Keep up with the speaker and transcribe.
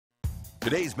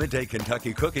Today's Midday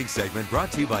Kentucky Cooking segment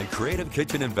brought to you by Creative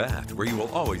Kitchen and Bath, where you will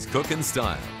always cook in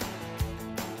style.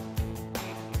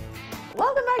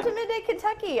 Welcome back to Midday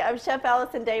Kentucky. I'm Chef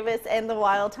Allison Davis in the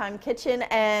Wild Time Kitchen,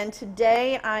 and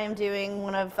today I am doing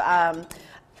one of,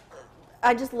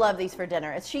 I just love these for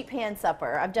dinner. It's sheet pan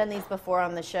supper. I've done these before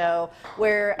on the show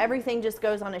where everything just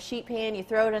goes on a sheet pan, you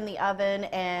throw it in the oven,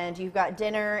 and you've got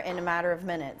dinner in a matter of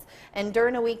minutes. And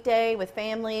during a weekday with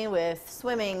family, with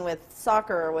swimming, with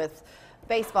soccer, with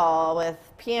baseball, with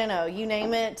piano, you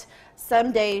name it,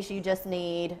 some days you just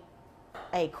need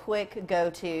a quick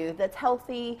go-to that's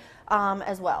healthy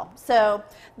as well. So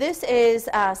this is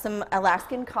some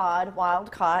Alaskan cod,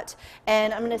 wild caught,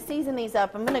 and I'm going to season these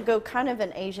up. I'm going to go kind of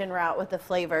an Asian route with the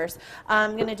flavors.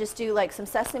 I'm going to just do like some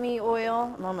sesame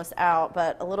oil. I'm almost out,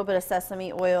 but a little bit of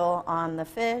sesame oil on the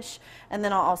fish, and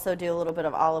then I'll also do a little bit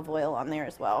of olive oil on there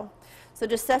as well. So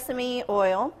just sesame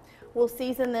oil. We'll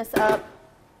season this up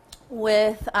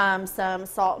with some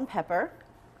salt and pepper.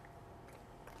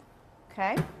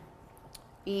 Okay.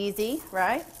 Easy,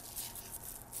 right?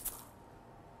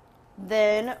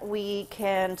 Then we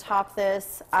can top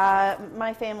this.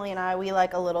 My family and I, we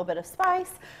like a little bit of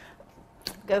spice.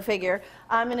 Go figure.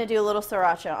 I'm going to do a little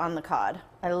sriracha on the cod.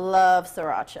 I love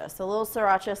sriracha. So a little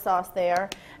sriracha sauce there.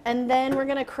 And then we're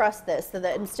going to crust this so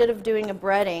that instead of doing a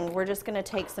breading, we're just going to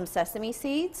take some sesame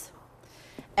seeds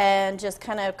and just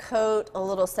kind of coat a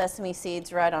little sesame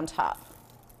seeds right on top.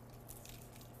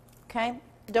 Okay?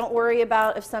 Don't worry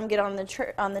about if some get on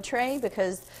the tray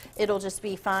because it'll just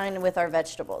be fine with our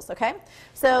vegetables, okay?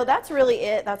 So that's really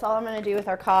it. That's all I'm going to do with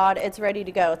our cod. It's ready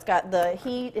to go. It's got the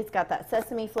heat. It's got that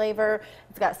sesame flavor.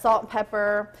 It's got salt and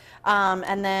pepper.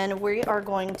 And then we are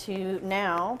going to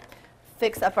now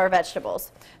fix up our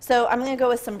vegetables. So I'm going to go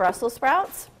with some Brussels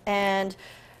sprouts, and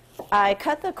I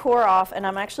cut the core off, and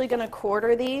I'm actually going to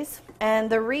quarter these. And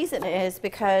the reason is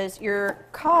because your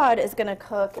cod is going to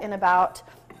cook in about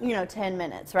 10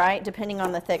 minutes, right? Depending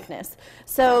on the thickness.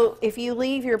 So if you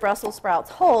leave your Brussels sprouts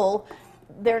whole,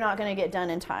 they're not going to get done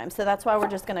in time. So that's why we're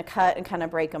just going to cut and kind of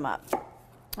break them up.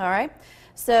 All right.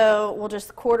 So we'll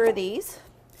just quarter these.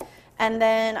 And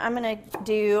then I'm going to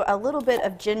do a little bit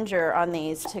of ginger on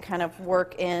these to kind of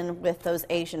work in with those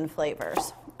Asian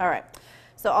flavors. All right.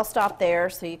 So I'll stop there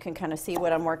so you can kind of see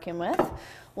what I'm working with.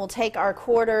 We'll take our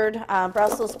quartered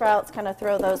Brussels sprouts, kind of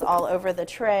throw those all over the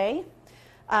tray.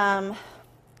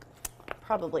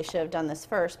 Probably should have done this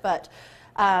first, but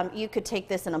you could take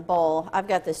this in a bowl. I've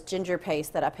got this ginger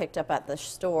paste that I picked up at the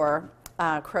store,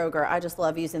 Kroger. I just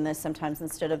love using this sometimes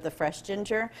instead of the fresh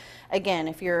ginger. Again,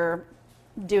 if you're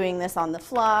doing this on the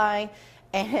fly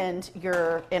and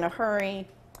you're in a hurry,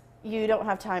 you don't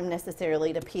have time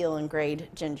necessarily to peel and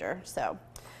grate ginger. So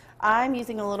I'm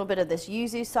using a little bit of this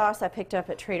Yuzu sauce I picked up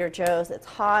at Trader Joe's. It's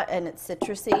hot and it's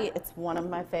citrusy. It's one of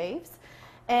my faves.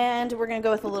 And we're going to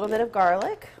go with a little bit of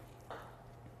garlic.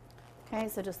 Okay,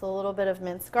 so just a little bit of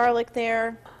minced garlic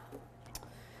there.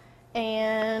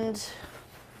 And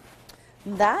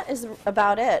that is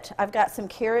about it. I've got some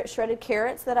shredded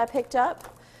carrots that I picked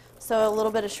up. So a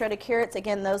little bit of shredded carrots.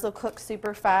 Again, those will cook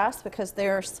super fast because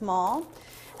they're small.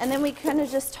 And then we kind of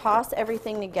just toss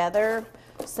everything together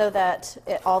so that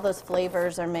all those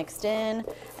flavors are mixed in.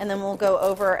 And then we'll go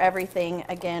over everything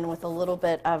again with a little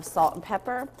bit of salt and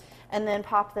pepper. And then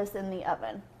pop this in the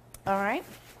oven. All right?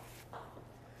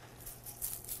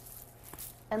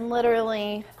 And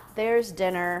literally, there's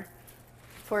dinner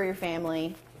for your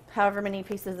family. However many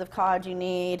pieces of cod you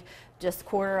need, just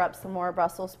quarter up some more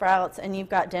Brussels sprouts, and you've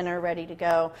got dinner ready to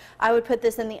go. I would put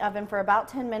this in the oven for about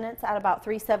 10 minutes at about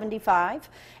 375.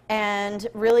 And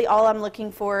really all I'm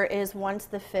looking for is once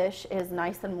the fish is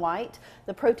nice and white,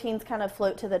 the proteins kind of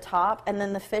float to the top, and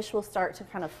then the fish will start to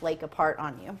kind of flake apart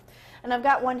on you. And I've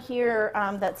got one here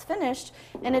that's finished,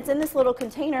 and it's in this little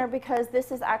container because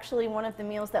this is actually one of the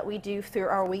meals that we do through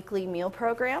our weekly meal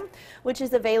program, which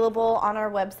is available on our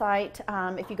website.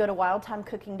 If you go to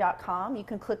wildtimecooking.com, you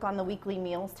can click on the weekly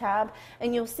meals tab,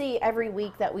 and you'll see every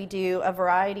week that we do a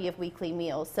variety of weekly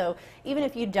meals. So even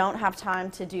if you don't have time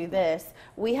to do this,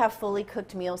 we have fully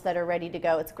cooked meals that are ready to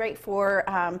go. It's great for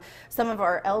some of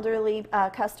our elderly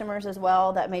customers as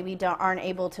well that maybe aren't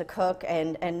able to cook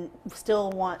and still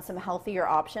want some healthier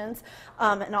options.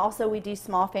 And also we do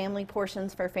small family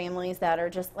portions for families that are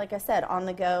just, like I said, on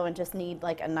the go and just need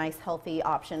like a nice healthy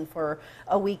option for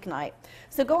a weeknight.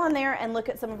 So go on there and look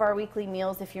at some of our weekly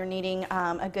meals if you're needing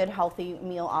a good healthy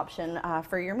meal option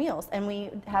for your meals. And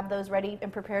we have those ready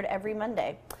and prepared every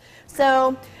Monday.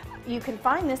 So You can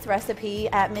find this recipe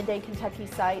at Midday Kentucky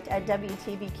site at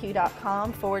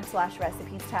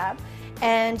WTBQ.com/recipes tab.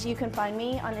 And you can find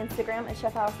me on Instagram at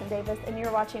Chef Allison Davis, and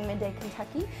you're watching Midday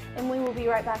Kentucky, and we will be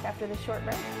right back after this short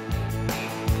break.